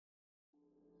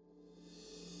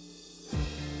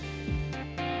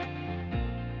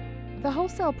The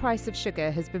wholesale price of sugar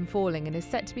has been falling and is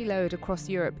set to be lowered across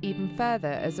Europe even further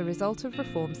as a result of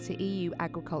reforms to EU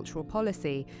agricultural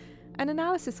policy. An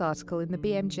analysis article in the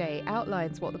BMJ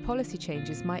outlines what the policy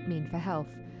changes might mean for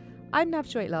health. I'm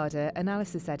Navjoyt Lada,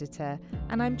 analysis editor,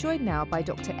 and I'm joined now by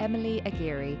Dr. Emily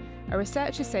Aguirre, a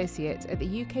research associate at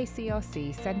the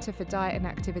UKCRC Centre for Diet and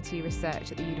Activity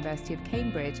Research at the University of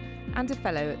Cambridge and a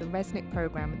fellow at the Resnick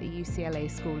programme at the UCLA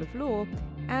School of Law,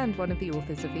 and one of the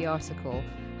authors of the article.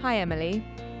 Hi, Emily.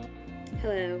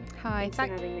 Hello. Hi. Thanks for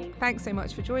having me. Thanks so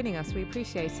much for joining us. We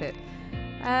appreciate it.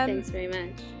 Thanks very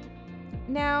much.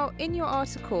 Now, in your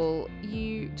article,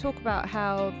 you talk about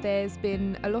how there's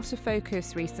been a lot of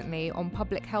focus recently on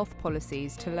public health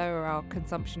policies to lower our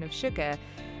consumption of sugar,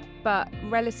 but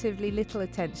relatively little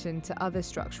attention to other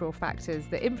structural factors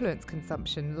that influence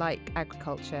consumption, like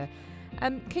agriculture.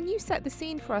 Can you set the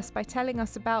scene for us by telling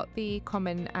us about the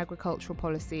Common Agricultural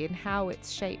Policy and how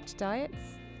it's shaped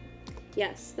diets?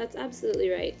 Yes, that's absolutely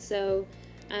right. So,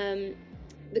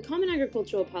 the Common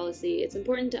Agricultural Policy, it's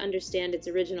important to understand its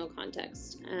original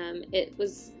context. It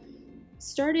was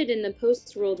started in the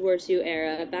post-World War II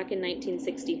era back in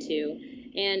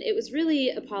 1962, and it was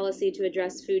really a policy to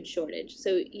address food shortage.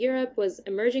 So Europe was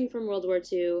emerging from World War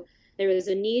II. There was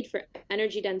a need for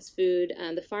energy-dense food.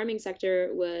 The farming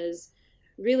sector was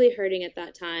really hurting at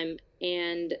that time,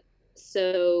 and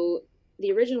so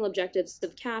the original objectives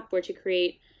of CAP were to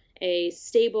create a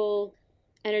stable,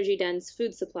 energy-dense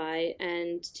food supply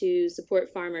and to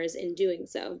support farmers in doing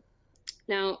so.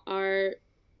 Now, our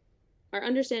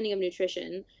understanding of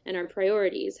nutrition and our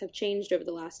priorities have changed over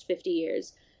the last 50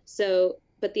 years.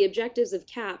 But the objectives of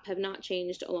CAP have not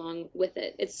changed along with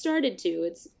it. It started to.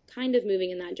 It's kind of moving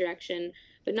in that direction,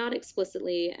 but not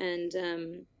explicitly and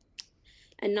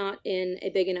not in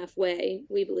a big enough way,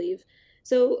 we believe.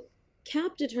 So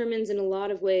CAP determines in a lot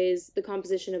of ways the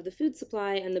composition of the food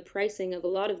supply and the pricing of a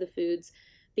lot of the foods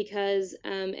because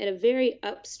at a very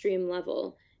upstream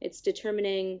level, it's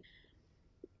determining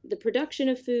the production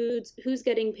of foods, who's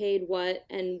getting paid what,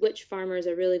 and which farmers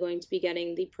are really going to be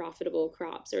getting the profitable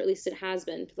crops, or at least it has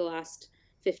been for the last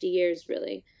 50 years,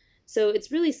 really. So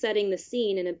it's really setting the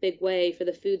scene in a big way for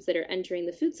the foods that are entering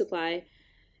the food supply.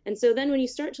 And so then when you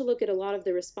start to look at a lot of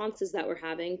the responses that we're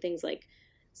having, things like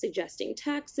suggesting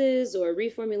taxes or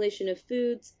reformulation of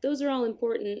foods, those are all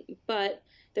important, but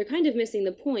they're kind of missing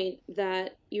the point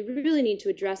that you really need to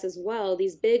address as well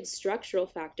these big structural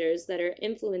factors that are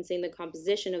influencing the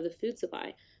composition of the food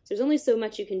supply. So there's only so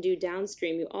much you can do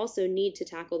downstream. You also need to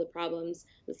tackle the problems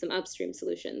with some upstream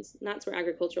solutions. And that's where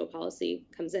agricultural policy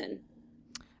comes in.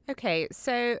 Okay,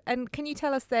 so, and can you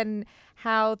tell us then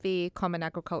how the Common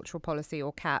Agricultural Policy,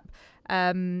 or CAP,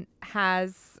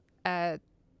 has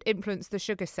influenced the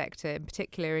sugar sector, in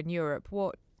particular in Europe?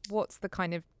 What's the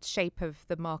kind of shape of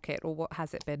the market, or what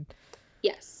has it been?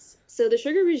 Yes, so the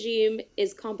sugar regime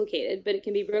is complicated, but it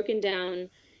can be broken down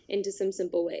into some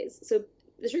simple ways. So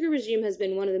the sugar regime has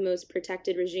been one of the most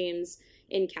protected regimes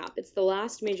in CAP. It's the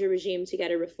last major regime to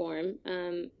get a reform.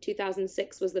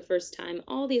 2006 was the first time.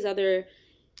 All these other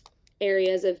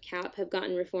areas of CAP have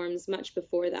gotten reforms much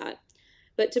before that.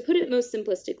 But to put it most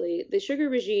simplistically, the sugar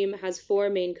regime has four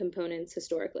main components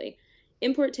historically: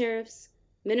 import tariffs,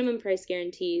 minimum price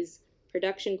guarantees,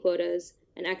 production quotas,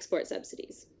 and export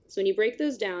subsidies. So when you break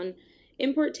those down,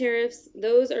 import tariffs,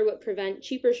 those are what prevent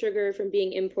cheaper sugar from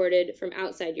being imported from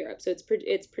outside Europe. So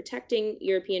it's protecting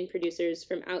European producers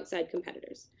from outside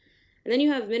competitors. And then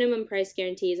you have minimum price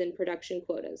guarantees and production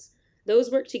quotas.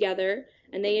 Those work together,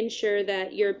 and they ensure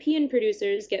that European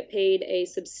producers get paid a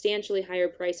substantially higher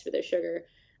price for their sugar,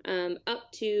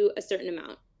 up to a certain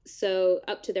amount, so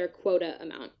up to their quota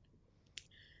amount.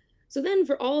 So then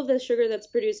for all of the sugar that's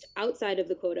produced outside of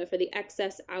the quota, for the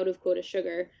excess out-of-quota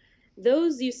sugar,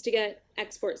 those used to get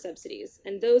export subsidies,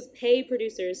 and those pay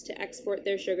producers to export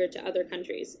their sugar to other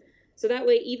countries. So that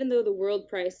way, even though the world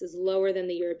price is lower than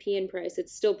the European price,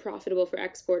 it's still profitable for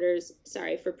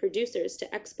producers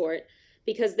to export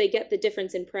because they get the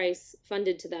difference in price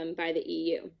funded to them by the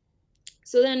EU.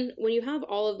 So then when you have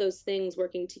all of those things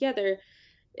working together,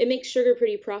 it makes sugar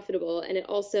pretty profitable, and it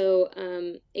also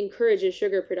encourages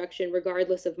sugar production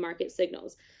regardless of market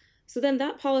signals. So then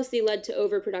that policy led to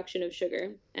overproduction of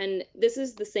sugar, and this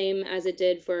is the same as it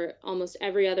did for almost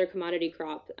every other commodity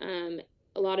crop.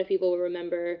 A lot of people will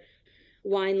remember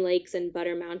wine lakes and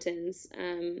butter mountains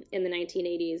in the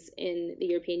 1980s in the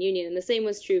European Union. And the same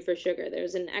was true for sugar. There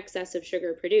was an excess of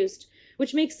sugar produced,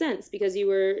 which makes sense because you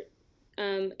were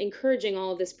encouraging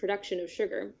all of this production of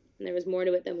sugar. And there was more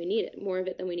of it than we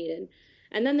needed.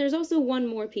 And then there's also one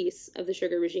more piece of the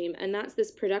sugar regime, and that's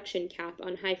this production cap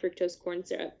on high fructose corn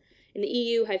syrup. In the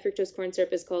EU, high fructose corn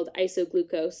syrup is called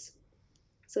isoglucose,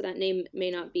 So that name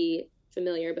may not be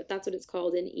familiar, but that's what it's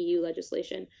called in EU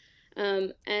legislation.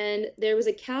 And there was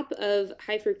a cap of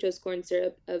high fructose corn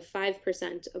syrup of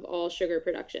 5% of all sugar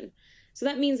production. So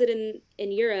that means that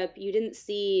in Europe, you didn't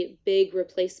see big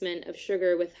replacement of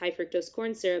sugar with high fructose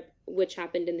corn syrup, which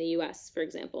happened in the US, for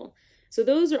example. So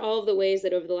those are all of the ways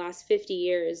that over the last 50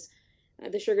 years,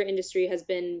 the sugar industry has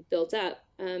been built up.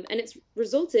 And it's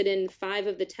resulted in 5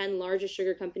 of the 10 largest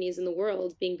sugar companies in the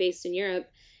world being based in Europe,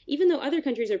 even though other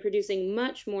countries are producing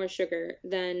much more sugar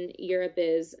than Europe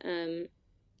is.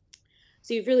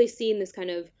 So you've really seen this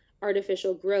kind of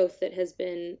artificial growth that has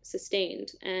been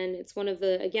sustained. And it's one of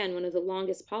the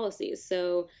longest policies.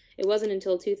 So it wasn't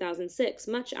until 2006,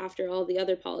 much after all the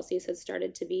other policies had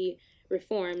started to be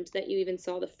reformed, that you even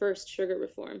saw the first sugar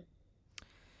reform.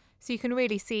 So you can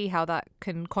really see how that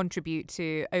can contribute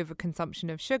to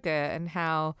overconsumption of sugar, and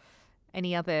how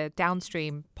any other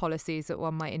downstream policies that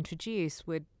one might introduce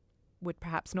would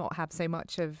perhaps not have so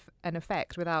much of an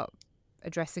effect without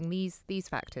addressing these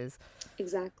factors.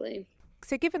 Exactly.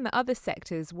 So given that other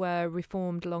sectors were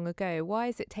reformed long ago, why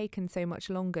has it taken so much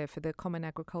longer for the Common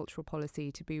Agricultural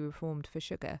Policy to be reformed for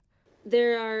sugar?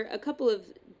 There are a couple of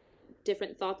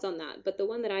different thoughts on that, but the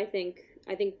one that I think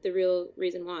the real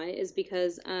reason why is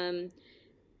because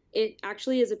it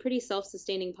actually is a pretty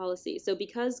self-sustaining policy. So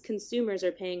because consumers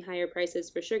are paying higher prices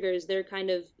for sugars, they're kind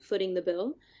of footing the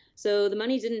bill. So the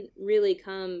money didn't really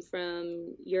come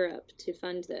from Europe to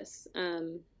fund this.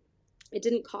 It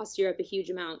didn't cost Europe a huge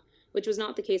amount, which was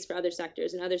not the case for other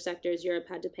sectors. In other sectors, Europe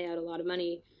had to pay out a lot of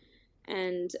money.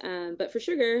 And but for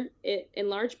sugar, it in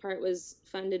large part was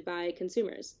funded by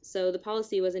consumers. So the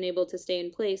policy wasn't able to stay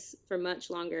in place for much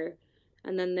longer.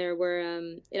 And then there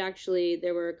were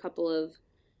there were a couple of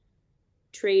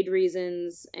trade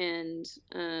reasons and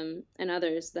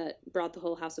others that brought the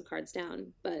whole house of cards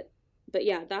down. But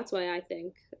yeah, that's why I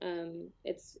think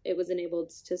it was enabled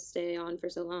to stay on for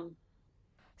so long.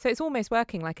 So it's almost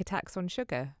working like a tax on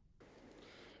sugar.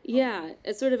 Yeah,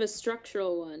 it's sort of a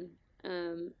structural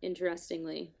one,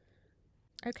 interestingly.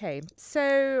 Okay,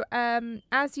 so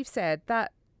as you've said,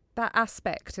 that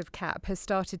aspect of CAP has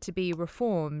started to be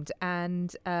reformed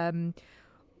and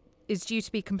is due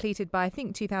to be completed by, I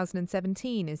think,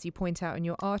 2017, as you point out in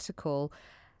your article.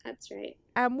 That's right.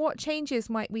 And what changes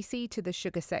might we see to the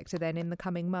sugar sector then in the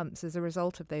coming months as a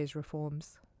result of those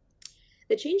reforms?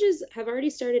 The changes have already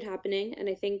started happening, and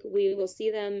I think we will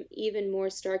see them even more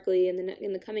starkly in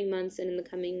the coming months and in the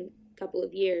coming couple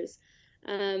of years.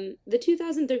 The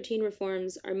 2013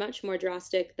 reforms are much more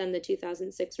drastic than the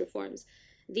 2006 reforms.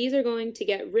 These are going to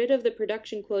get rid of the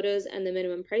production quotas and the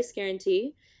minimum price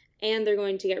guarantee, and they're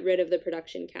going to get rid of the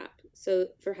production cap, so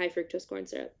for high fructose corn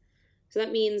syrup. So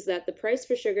that means that the price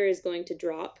for sugar is going to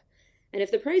drop. And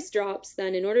if the price drops,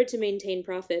 then in order to maintain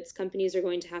profits, companies are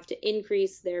going to have to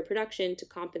increase their production to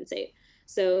compensate.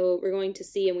 So we're going to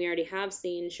see, and we already have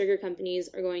seen, sugar companies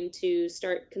are going to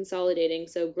start consolidating,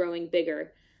 so growing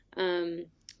bigger,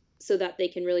 so that they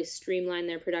can really streamline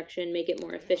their production, make it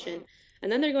more efficient.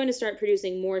 And then they're going to start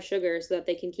producing more sugar so that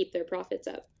they can keep their profits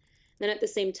up. Then at the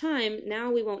same time,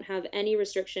 now we won't have any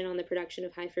restriction on the production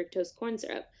of high fructose corn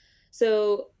syrup.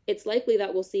 So it's likely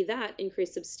that we'll see that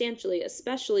increase substantially,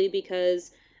 especially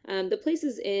because the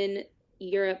places in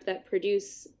Europe that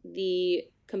produce the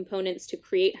components to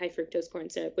create high fructose corn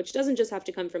syrup, which doesn't just have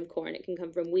to come from corn, it can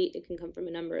come from wheat, it can come from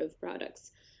a number of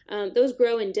products. Those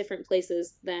grow in different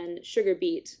places than sugar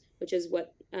beet, which is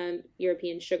what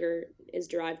European sugar is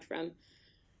derived from.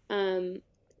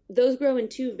 Those grow in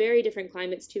 2 very different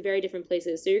climates, 2 very different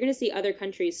places. So you're going to see other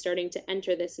countries starting to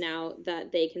enter this now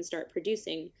that they can start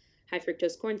producing high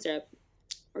fructose corn syrup,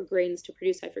 or grains to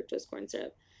produce high fructose corn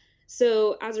syrup.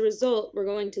 So as a result, we're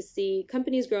going to see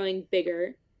companies growing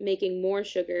bigger, making more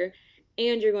sugar,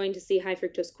 and you're going to see high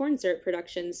fructose corn syrup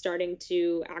production starting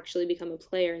to actually become a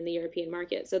player in the European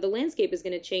market. So the landscape is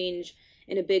going to change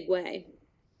in a big way,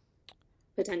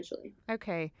 potentially.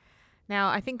 Okay. Now,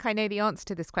 I think I know the answer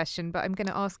to this question, but I'm going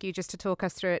to ask you just to talk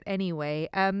us through it anyway.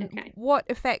 Okay. What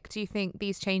effect do you think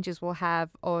these changes will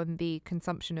have on the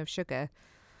consumption of sugar?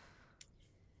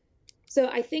 So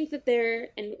I think that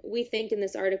and we think in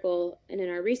this article and in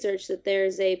our research that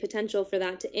there's a potential for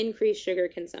that to increase sugar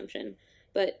consumption.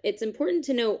 But it's important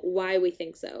to know why we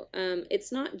think so.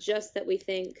 It's not just that we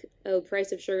think, oh,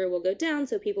 price of sugar will go down,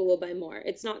 so people will buy more.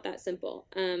 It's not that simple.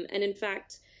 And in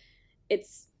fact,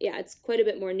 it's quite a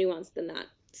bit more nuanced than that.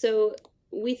 So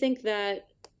we think that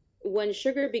when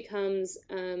sugar becomes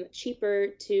cheaper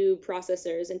to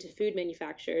processors and to food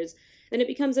manufacturers, then it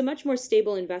becomes a much more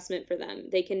stable investment for them.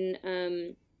 They can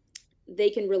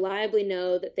reliably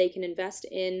know that they can invest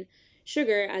in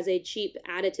sugar as a cheap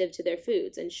additive to their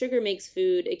foods. And sugar makes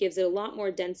food, it gives it a lot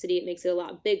more density, it makes it a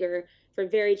lot bigger for a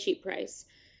very cheap price.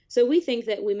 So we think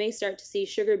that we may start to see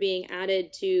sugar being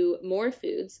added to more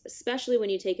foods, especially when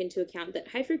you take into account that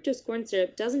high fructose corn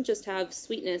syrup doesn't just have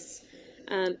sweetness,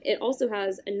 it also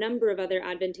has a number of other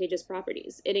advantageous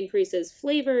properties. It increases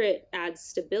flavor, it adds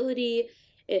stability,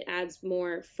 it adds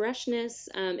more freshness,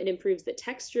 it improves the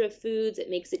texture of foods, it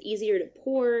makes it easier to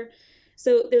pour.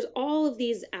 So there's all of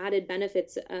these added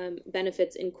benefits,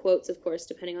 benefits in quotes, of course,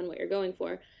 depending on what you're going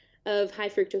for, of high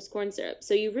fructose corn syrup.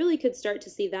 So you really could start to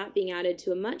see that being added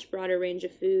to a much broader range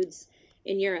of foods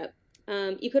in Europe.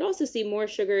 You could also see more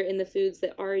sugar in the foods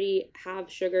that already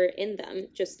have sugar in them,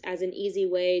 just as an easy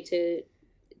way to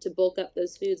bulk up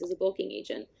those foods as a bulking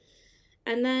agent.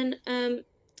 And then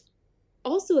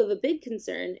also of a big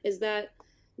concern is that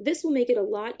this will make it a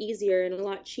lot easier and a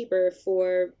lot cheaper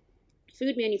for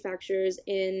food manufacturers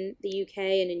in the UK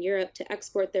and in Europe to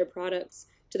export their products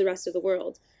to the rest of the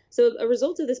world. So a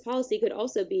result of this policy could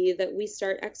also be that we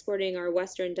start exporting our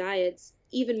Western diets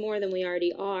even more than we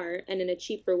already are and in a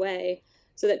cheaper way,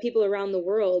 so that people around the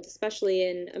world, especially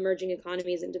in emerging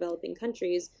economies and developing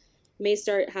countries, may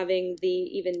start having the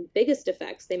even biggest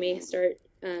effects. They may start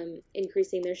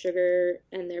increasing their sugar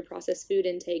and their processed food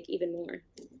intake even more.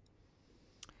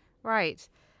 Right.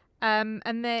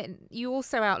 And then you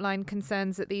also outlined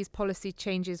concerns that these policy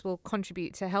changes will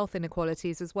contribute to health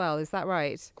inequalities as well. Is that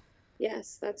right?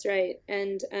 Yes, that's right.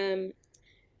 And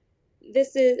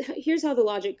here's how the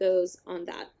logic goes on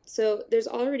that. So there's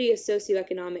already a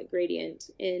socioeconomic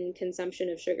gradient in consumption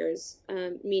of sugars,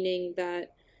 meaning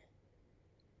that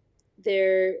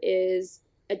there is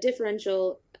a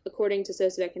differential according to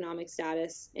socioeconomic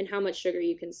status in how much sugar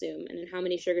you consume and in how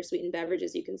many sugar sweetened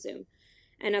beverages you consume.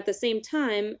 And at the same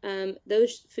time,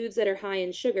 those foods that are high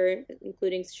in sugar,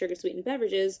 including sugar sweetened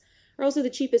beverages, are also the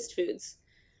cheapest foods.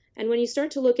 And when you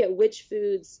start to look at which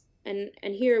foods, and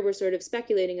here we're sort of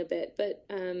speculating a bit, but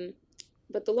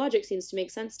the logic seems to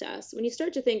make sense to us. When you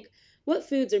start to think, what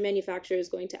foods are manufacturers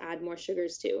going to add more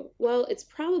sugars to? Well, it's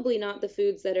probably not the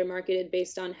foods that are marketed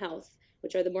based on health,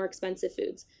 which are the more expensive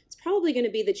foods. It's probably going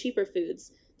to be the cheaper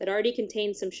foods that already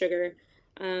contain some sugar.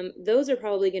 Those are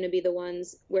probably going to be the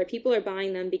ones where people are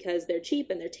buying them because they're cheap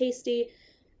and they're tasty.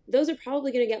 Those are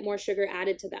probably going to get more sugar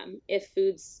added to them if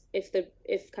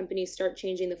companies start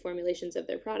changing the formulations of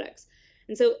their products.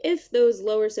 And so if those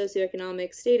lower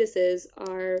socioeconomic statuses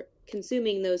are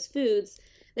consuming those foods,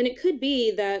 then it could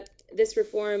be that this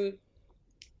reform,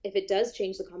 if it does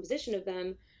change the composition of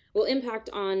them, will impact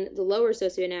on the lower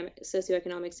socioeconomic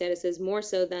statuses more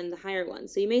so than the higher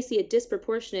ones. So you may see a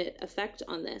disproportionate effect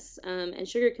on this, and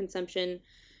sugar consumption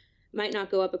might not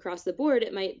go up across the board.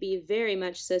 It might be very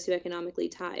much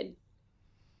socioeconomically tied.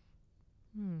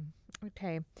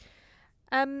 Okay.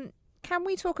 Can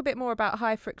we talk a bit more about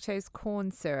high fructose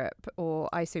corn syrup, or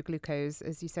isoglucose,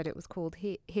 as you said it was called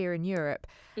here in Europe?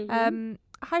 Mm-hmm.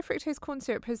 High fructose corn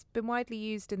syrup has been widely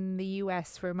used in the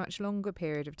US for a much longer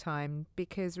period of time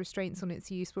because restraints on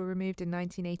its use were removed in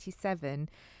 1987.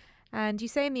 And you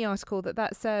say in the article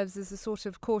that serves as a sort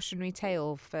of cautionary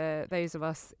tale for those of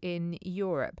us in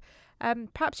Europe.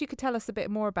 Perhaps you could tell us a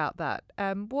bit more about that.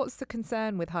 What's the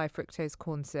concern with high fructose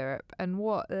corn syrup, and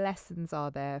what lessons are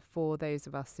there for those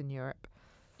of us in Europe?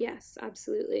 Yes,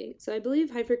 absolutely. So I believe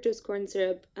high fructose corn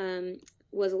syrup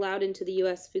was allowed into the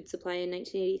U.S. food supply in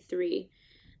 1983.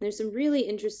 There's some really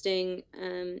interesting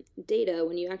data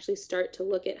when you actually start to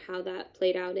look at how that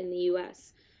played out in the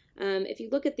U.S. If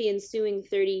you look at the ensuing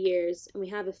 30 years, and we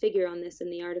have a figure on this in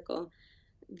the article,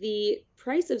 the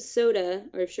price of soda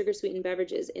or sugar sweetened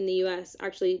beverages in the US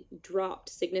actually dropped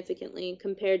significantly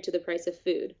compared to the price of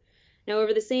food. Now,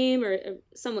 over the same or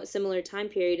somewhat similar time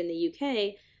period in the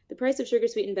UK, the price of sugar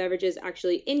sweetened beverages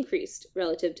actually increased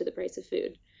relative to the price of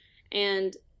food.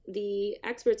 And the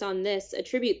experts on this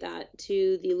attribute that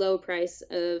to the low price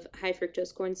of high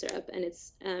fructose corn syrup and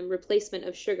its replacement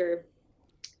of sugar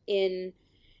in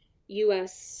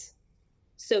US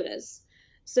sodas.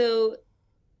 So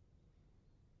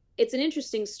it's an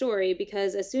interesting story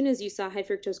because as soon as you saw high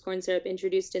fructose corn syrup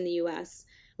introduced in the US,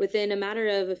 within a matter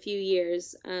of a few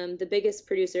years, the biggest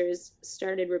producers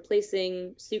started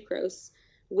replacing sucrose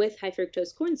with high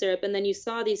fructose corn syrup, and then you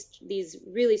saw these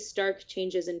really stark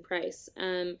changes in price.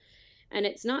 And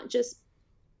it's not just,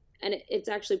 and it's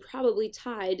actually probably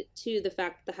tied to the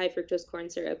fact that the high fructose corn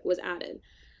syrup was added.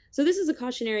 So this is a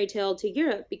cautionary tale to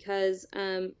Europe because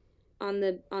on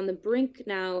the brink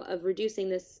now of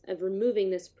removing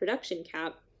this production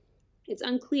cap, it's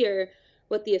unclear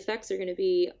what the effects are going to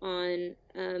be on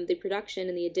the production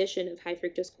and the addition of high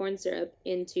fructose corn syrup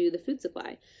into the food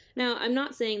supply. Now, I'm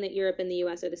not saying that Europe and the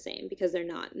US are the same, because they're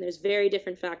not. And there's very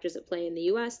different factors at play in the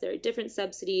US. There are different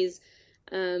subsidies,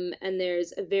 and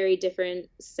there's a very different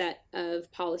set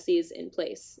of policies in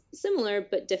place. Similar,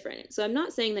 but different. So I'm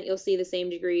not saying that you'll see the same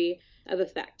degree of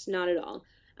effect, not at all.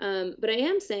 But I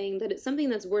am saying that it's something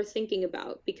that's worth thinking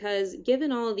about, because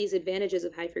given all of these advantages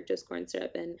of high fructose corn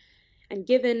syrup, and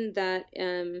given that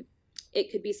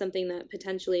it could be something that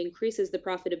potentially increases the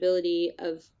profitability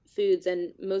of foods,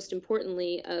 and most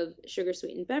importantly of sugar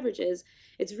sweetened beverages,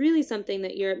 it's really something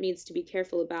that Europe needs to be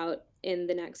careful about in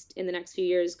the next few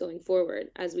years going forward,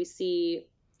 as we see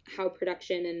how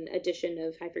production and addition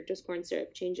of high fructose corn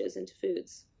syrup changes into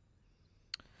foods.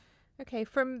 Okay,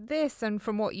 from this and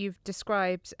from what you've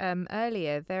described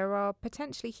earlier, there are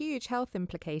potentially huge health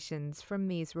implications from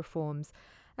these reforms.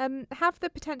 Have the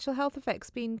potential health effects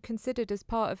been considered as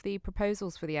part of the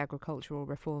proposals for the agricultural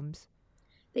reforms?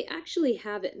 They actually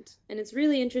haven't. And it's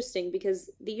really interesting,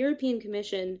 because the European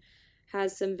Commission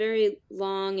has some very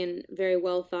long and very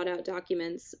well thought out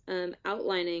documents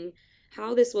outlining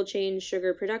how this will change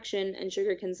sugar production and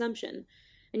sugar consumption.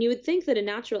 And you would think that a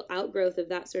natural outgrowth of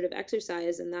that sort of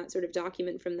exercise and that sort of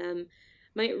document from them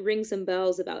might ring some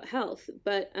bells about health,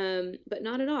 but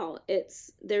not at all.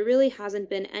 There really hasn't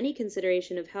been any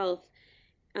consideration of health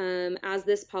as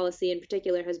this policy in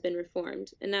particular has been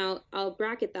reformed. And now I'll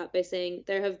bracket that by saying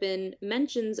there have been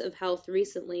mentions of health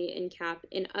recently in CAP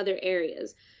in other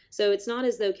areas. So it's not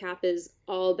as though CAP is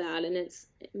all bad and it's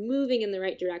moving in the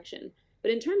right direction.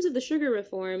 But in terms of the sugar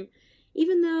reform,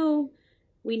 even though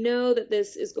we know that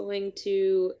this is going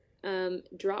to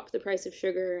drop the price of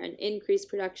sugar and increase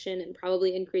production and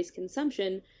probably increase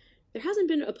consumption, there hasn't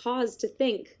been a pause to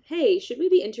think, hey, should we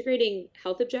be integrating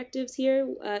health objectives here?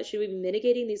 Should we be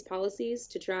mitigating these policies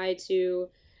to try to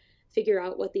figure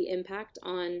out what the impact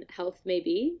on health may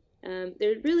be?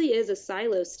 There really is a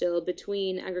silo still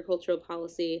between agricultural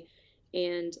policy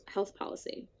and health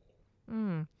policy.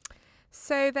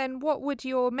 So then what would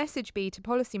your message be to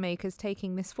policymakers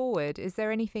taking this forward? Is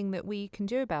there anything that we can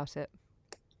do about it?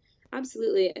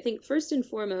 Absolutely. I think first and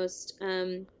foremost,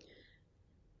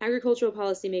 agricultural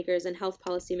policymakers and health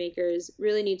policymakers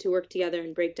really need to work together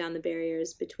and break down the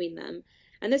barriers between them.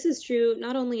 And this is true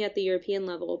not only at the European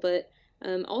level, but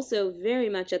also very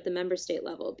much at the member state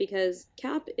level, because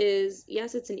CAP is,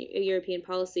 yes, it's a European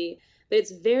policy, but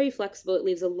it's very flexible. It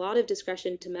leaves a lot of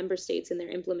discretion to member states in their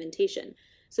implementation.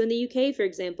 So in the UK, for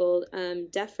example,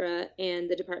 DEFRA and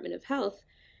the Department of Health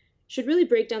should really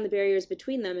break down the barriers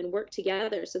between them and work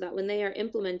together so that when they are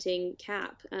implementing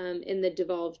CAP in the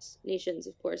devolved nations,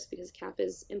 of course, because CAP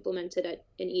is implemented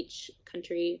in each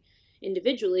country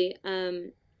individually,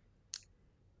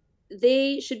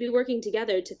 they should be working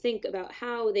together to think about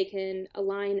how they can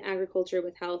align agriculture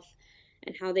with health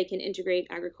and how they can integrate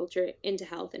agriculture into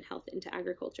health and health into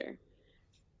agriculture.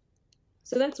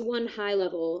 So that's one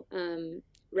high-level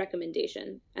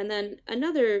recommendation. And then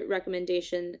another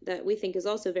recommendation that we think is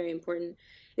also very important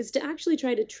is to actually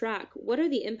try to track what are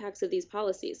the impacts of these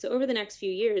policies. So over the next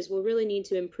few years, we'll really need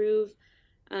to improve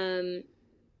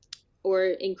or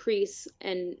increase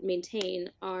and maintain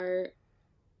our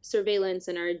surveillance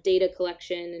and our data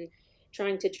collection and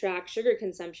trying to track sugar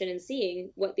consumption and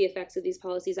seeing what the effects of these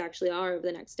policies actually are over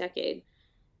the next decade.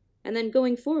 And then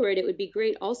going forward, it would be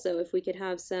great also if we could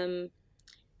have some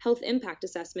health impact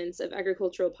assessments of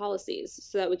agricultural policies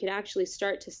so that we could actually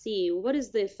start to see what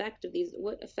effect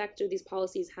are these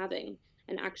policies having,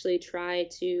 and actually try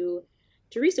to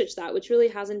research that, which really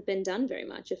hasn't been done very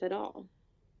much, if at all,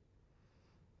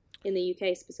 in the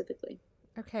UK specifically.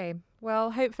 Okay,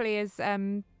 well, hopefully as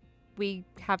we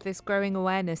have this growing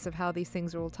awareness of how these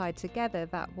things are all tied together,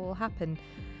 that will happen.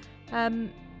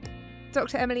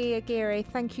 Dr. Emily Aguirre,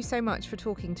 thank you so much for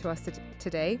talking to us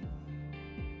today.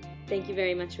 Thank you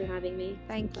very much for having me.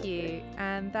 Thank you.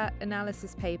 And that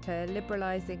analysis paper,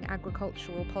 Liberalising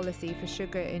Agricultural Policy for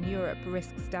Sugar in Europe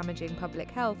Risks Damaging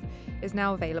Public Health, is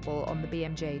now available on the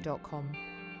bmj.com.